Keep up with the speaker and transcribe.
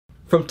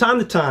From time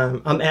to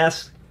time, I'm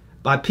asked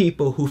by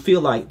people who feel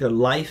like their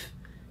life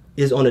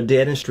is on a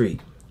dead-end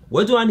street.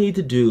 What do I need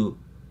to do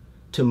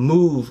to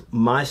move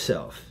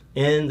myself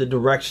in the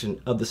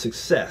direction of the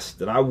success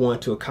that I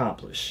want to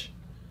accomplish?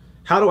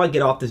 How do I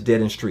get off this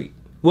dead-end street?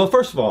 Well,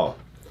 first of all,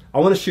 I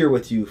want to share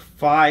with you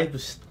 5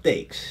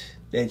 mistakes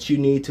that you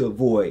need to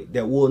avoid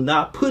that will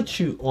not put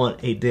you on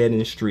a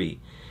dead-end street.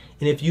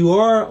 And if you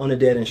are on a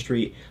dead-end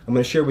street, I'm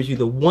going to share with you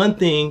the one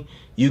thing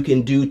you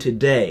can do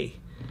today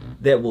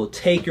that will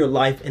take your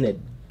life in a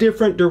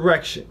different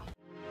direction.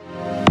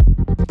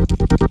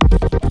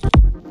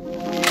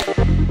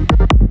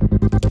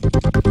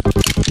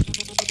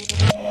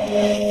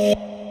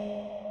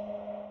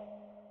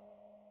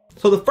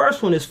 So the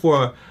first one is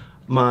for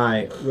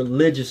my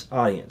religious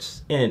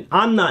audience. And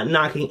I'm not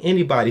knocking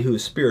anybody who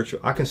is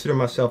spiritual. I consider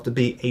myself to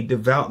be a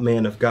devout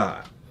man of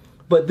God.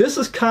 But this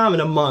is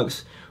common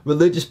amongst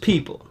religious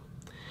people.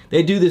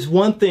 They do this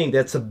one thing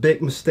that's a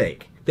big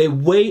mistake. They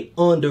wait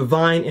on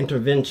divine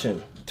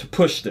intervention to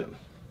push them.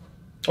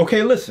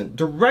 Okay, listen,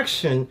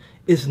 direction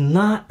is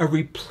not a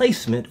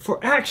replacement for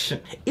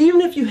action.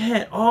 Even if you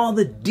had all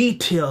the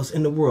details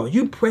in the world,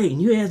 you prayed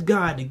and you asked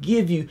God to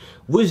give you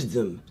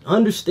wisdom,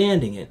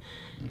 understanding, and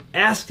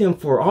ask Him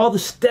for all the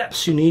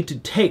steps you need to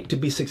take to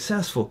be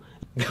successful,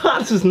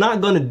 God is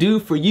not going to do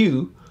for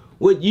you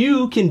what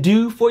you can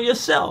do for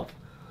yourself.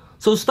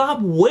 So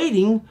stop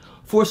waiting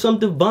for some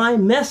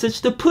divine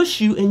message to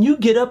push you and you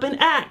get up and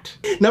act.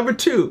 Number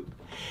 2,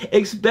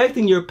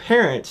 expecting your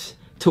parents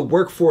to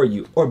work for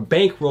you or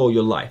bankroll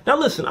your life. Now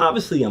listen,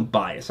 obviously I'm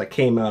biased. I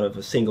came out of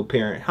a single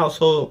parent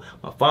household.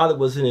 My father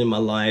wasn't in my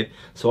life.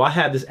 So I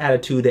have this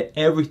attitude that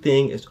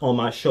everything is on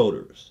my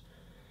shoulders.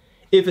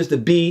 If it's to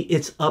be,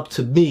 it's up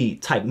to me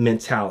type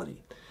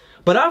mentality.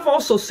 But I've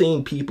also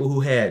seen people who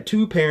had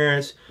 2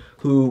 parents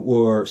who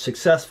were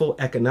successful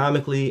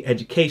economically,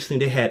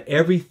 educationally. They had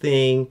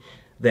everything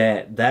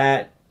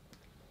that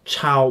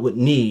child would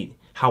need.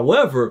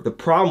 However, the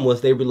problem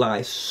was they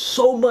relied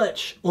so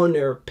much on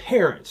their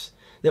parents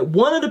that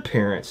one of the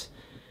parents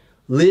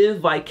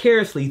lived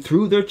vicariously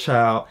through their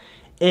child,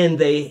 and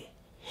they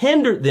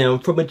hindered them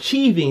from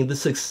achieving the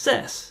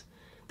success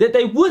that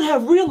they would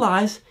have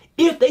realized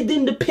if they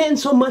didn't depend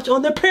so much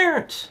on their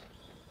parents.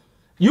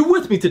 You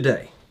with me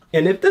today?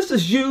 And if this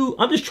is you,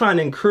 I'm just trying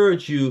to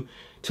encourage you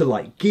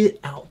to get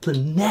out the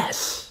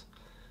nest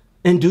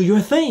and do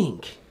your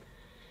thing.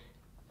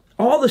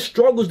 All the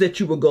struggles that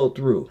you will go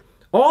through,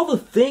 all the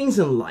things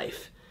in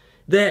life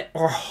that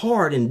are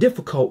hard and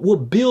difficult will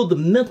build the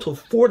mental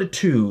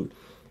fortitude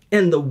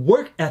and the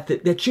work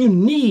ethic that you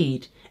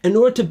need in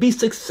order to be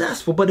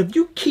successful. But if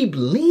you keep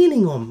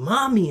leaning on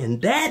mommy and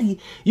daddy,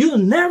 you'll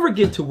never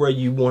get to where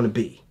you want to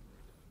be.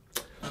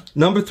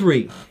 Number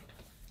 3,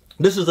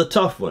 this is a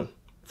tough one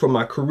for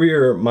my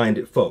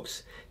career-minded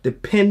folks.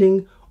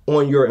 Depending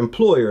on your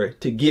employer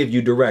to give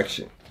you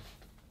direction.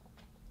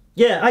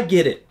 Yeah, I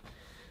get it.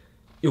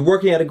 You're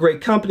working at a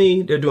great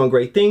company. They're doing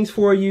great things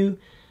for you.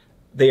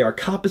 They are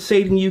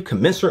compensating you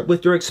commensurate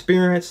with your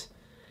experience.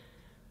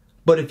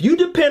 But if you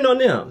depend on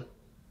them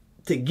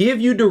to give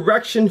you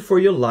direction for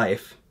your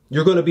life,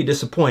 you're going to be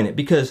disappointed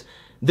because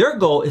their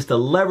goal is to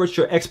leverage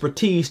your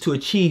expertise to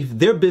achieve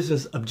their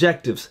business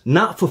objectives,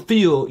 not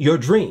fulfill your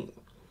dream.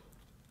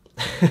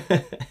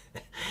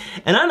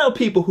 And I know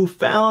people who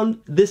found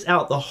this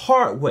out the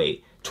hard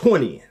way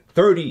 20,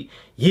 30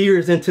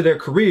 years into their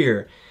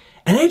career,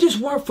 and they just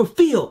weren't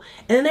fulfilled.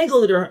 And they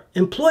go to their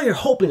employer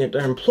hoping that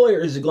their employer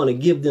is going to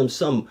give them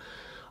some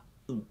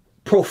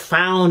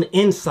profound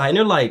insight. And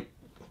they're like,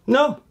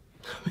 no,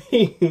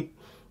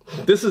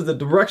 this is the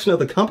direction of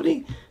the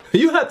company.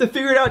 You have to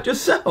figure it out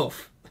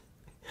yourself.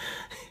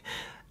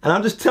 And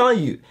I'm just telling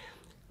you,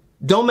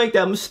 don't make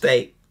that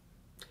mistake,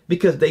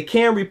 because they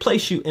can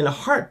replace you in a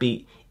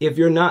heartbeat if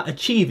you're not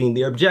achieving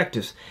their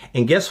objectives.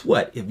 And guess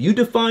what? If you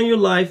define your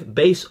life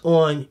based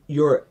on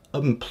your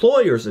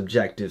employer's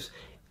objectives,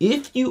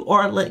 if you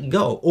are let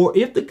go, or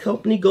if the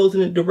company goes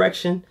in a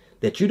direction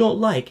that you don't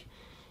like,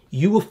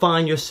 you will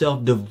find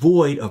yourself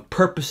devoid of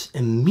purpose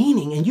and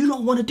meaning, and you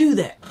don't want to do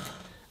that.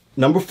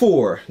 Number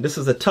 4, this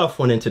is a tough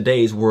one in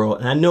today's world,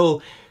 and I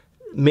know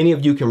many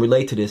of you can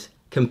relate to this,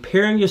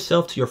 comparing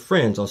yourself to your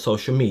friends on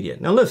social media.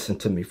 Now listen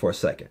to me for a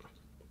second.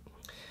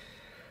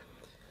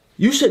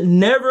 You should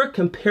never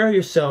compare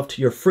yourself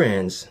to your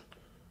friends,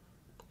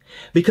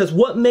 because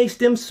what makes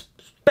them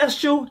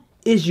special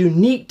is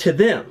unique to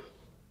them.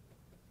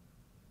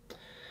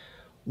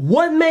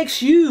 What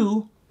makes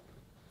you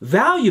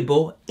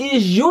valuable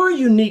is your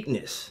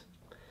uniqueness.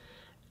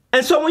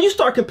 And so when you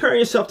start comparing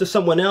yourself to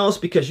someone else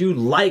because you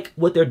like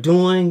what they're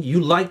doing, you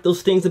like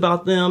those things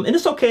about them, and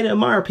it's okay to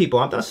admire people.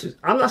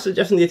 I'm not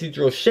suggesting that you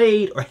throw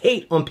shade or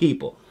hate on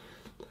people.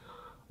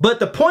 But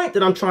the point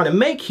that I'm trying to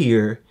make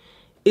here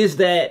is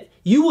that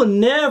you will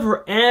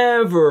never,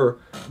 ever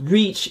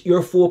reach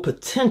your full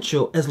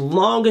potential as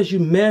long as you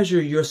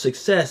measure your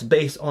success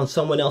based on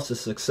someone else's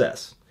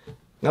success.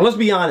 Now, let's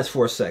be honest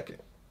for a second.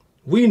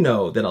 We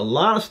know that a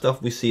lot of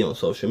stuff we see on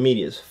social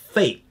media is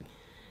fake.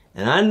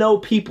 And I know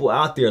people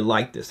out there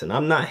like this, and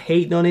I'm not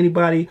hating on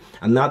anybody.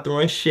 I'm not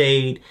throwing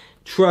shade.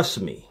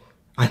 Trust me.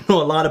 I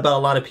know a lot about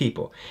a lot of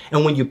people.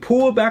 And when you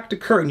pull back the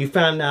curtain, you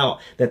find out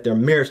that their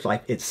marriage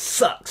life, it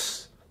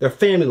sucks. Their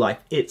family life,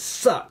 it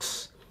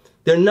sucks.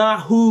 They're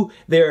not who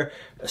they're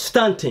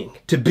stunting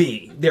to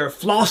be. They're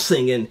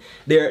flossing and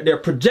they're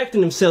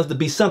projecting themselves to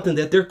be something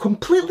that they're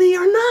completely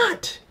are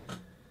not.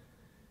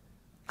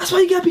 That's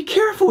why you gotta be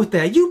careful with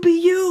that. You be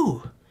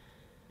you.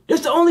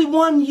 There's the only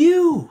one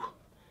you.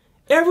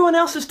 Everyone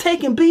else is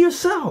taken. Be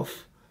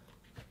yourself.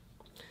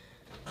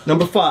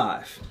 Number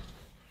 5.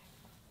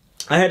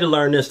 I had to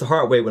learn this the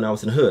hard way when I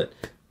was in the hood.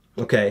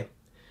 Okay.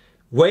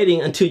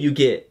 Waiting until you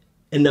get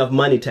enough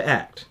money to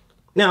act.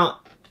 Now,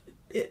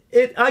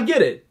 I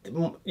get it.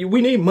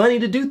 We need money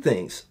to do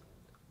things.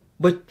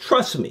 But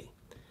trust me,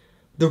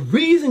 the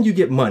reason you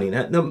get money,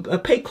 now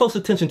pay close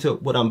attention to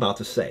what I'm about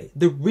to say.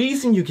 The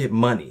reason you get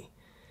money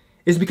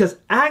is because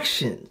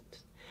action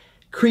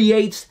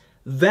creates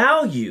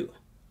value.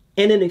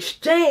 And in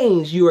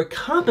exchange, you are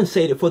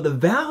compensated for the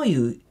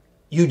value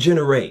you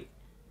generate.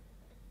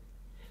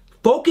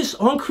 Focus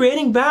on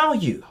creating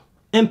value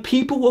and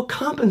people will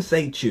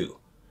compensate you.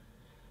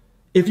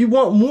 If you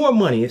want more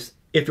money,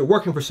 if you're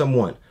working for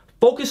someone,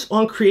 focus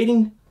on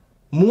creating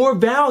more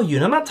value.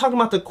 And I'm not talking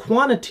about the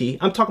quantity.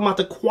 I'm talking about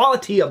the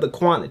quality of the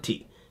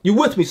quantity. You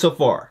with me so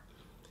far?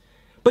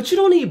 But you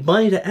don't need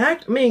money to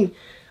act. I mean,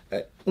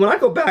 when I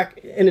go back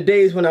in the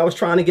days when I was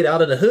trying to get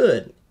out of the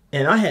hood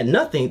and I had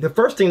nothing, the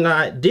first thing that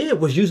I did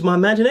was use my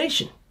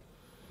imagination.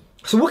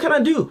 So what can I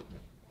do?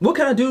 What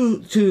can I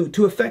do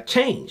to affect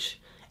change?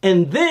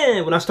 And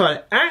then when I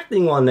started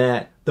acting on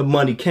that, the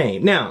money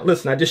came. Now,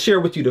 listen, I just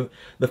shared with you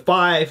the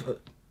 5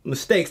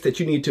 mistakes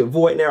that you need to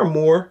avoid. And there are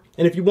more.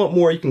 And if you want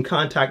more, you can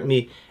contact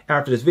me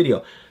after this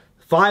video.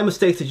 5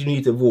 mistakes that you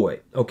need to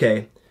avoid,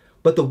 okay?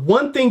 But the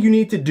one thing you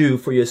need to do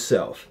for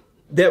yourself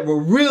that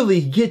will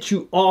really get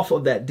you off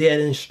of that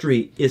dead-end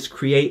street is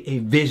create a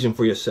vision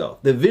for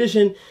yourself. The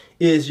vision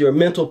is your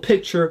mental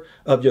picture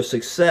of your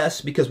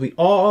success, because we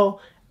all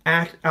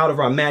act out of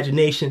our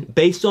imagination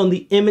based on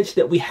the image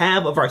that we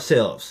have of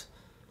ourselves.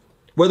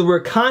 Whether we're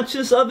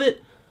conscious of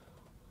it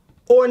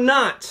or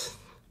not,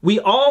 we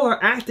all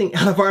are acting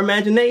out of our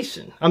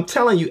imagination. I'm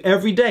telling you,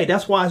 every day.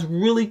 That's why it's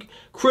really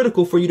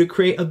critical for you to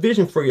create a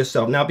vision for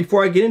yourself. Now,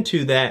 before I get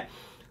into that,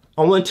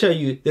 I want to tell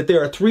you that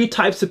there are 3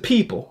 types of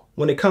people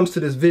when it comes to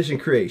this vision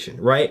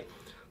creation, right?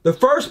 The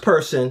first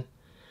person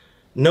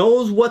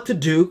knows what to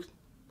do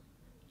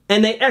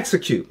and they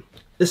execute.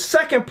 The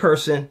second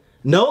person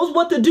knows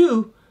what to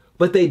do,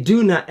 but they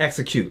do not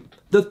execute.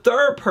 The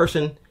third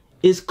person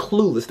is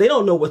clueless. They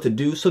don't know what to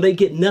do, so they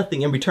get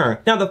nothing in return.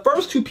 Now, the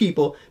first 2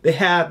 people, they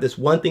have this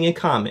one thing in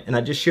common, and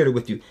I just shared it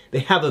with you. They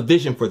have a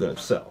vision for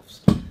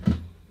themselves.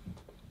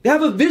 They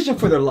have a vision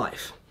for their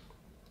life.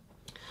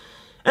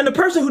 And the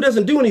person who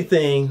doesn't do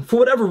anything, for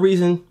whatever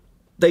reason,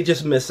 they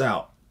just miss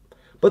out.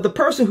 But the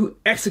person who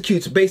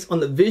executes based on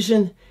the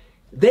vision,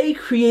 they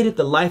created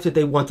the life that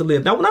they want to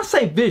live. Now, when I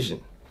say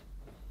vision,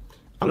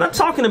 I'm not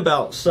talking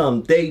about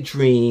some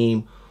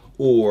daydream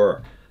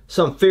or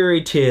some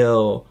fairy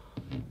tale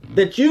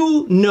that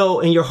you know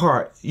in your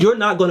heart you're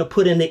not going to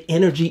put in the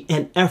energy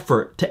and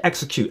effort to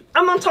execute.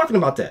 I'm not talking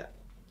about that,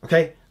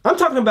 okay? I'm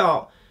talking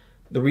about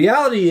the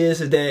reality is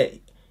that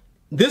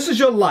this is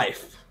your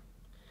life.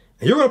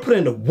 And you're going to put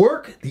in the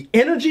work, the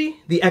energy,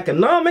 the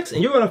economics,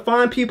 and you're going to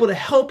find people to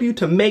help you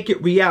to make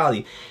it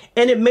reality.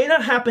 And it may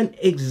not happen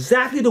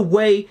exactly the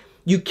way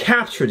you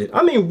captured it.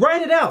 I mean,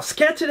 write it out,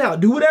 sketch it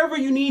out, do whatever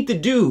you need to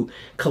do.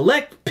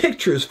 Collect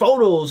pictures,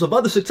 photos of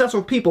other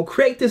successful people,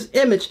 create this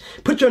image,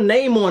 put your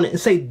name on it and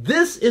say,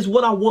 this is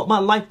what I want my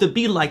life to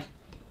be like.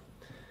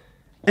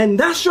 And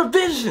that's your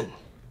vision.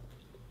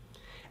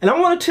 And I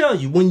want to tell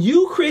you, when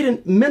you create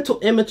a mental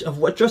image of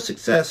what your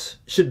success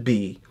should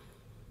be,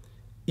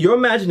 your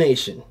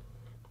imagination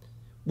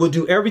will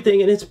do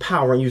everything in its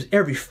power and use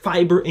every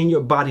fiber in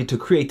your body to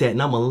create that.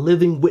 And I'm a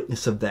living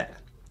witness of that.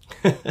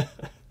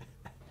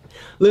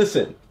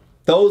 Listen,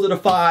 those are the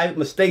 5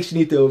 mistakes you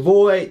need to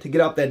avoid to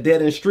get off that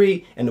dead-end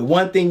street. And the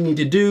one thing you need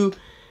to do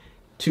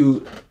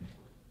to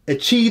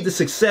achieve the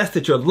success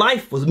that your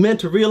life was meant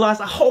to realize.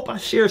 I hope I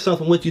shared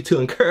something with you to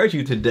encourage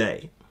you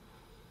today.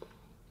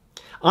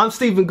 I'm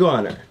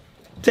Garner.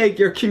 Take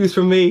your cues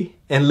from me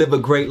and live a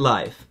great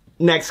life.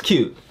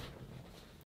 NEXCUE.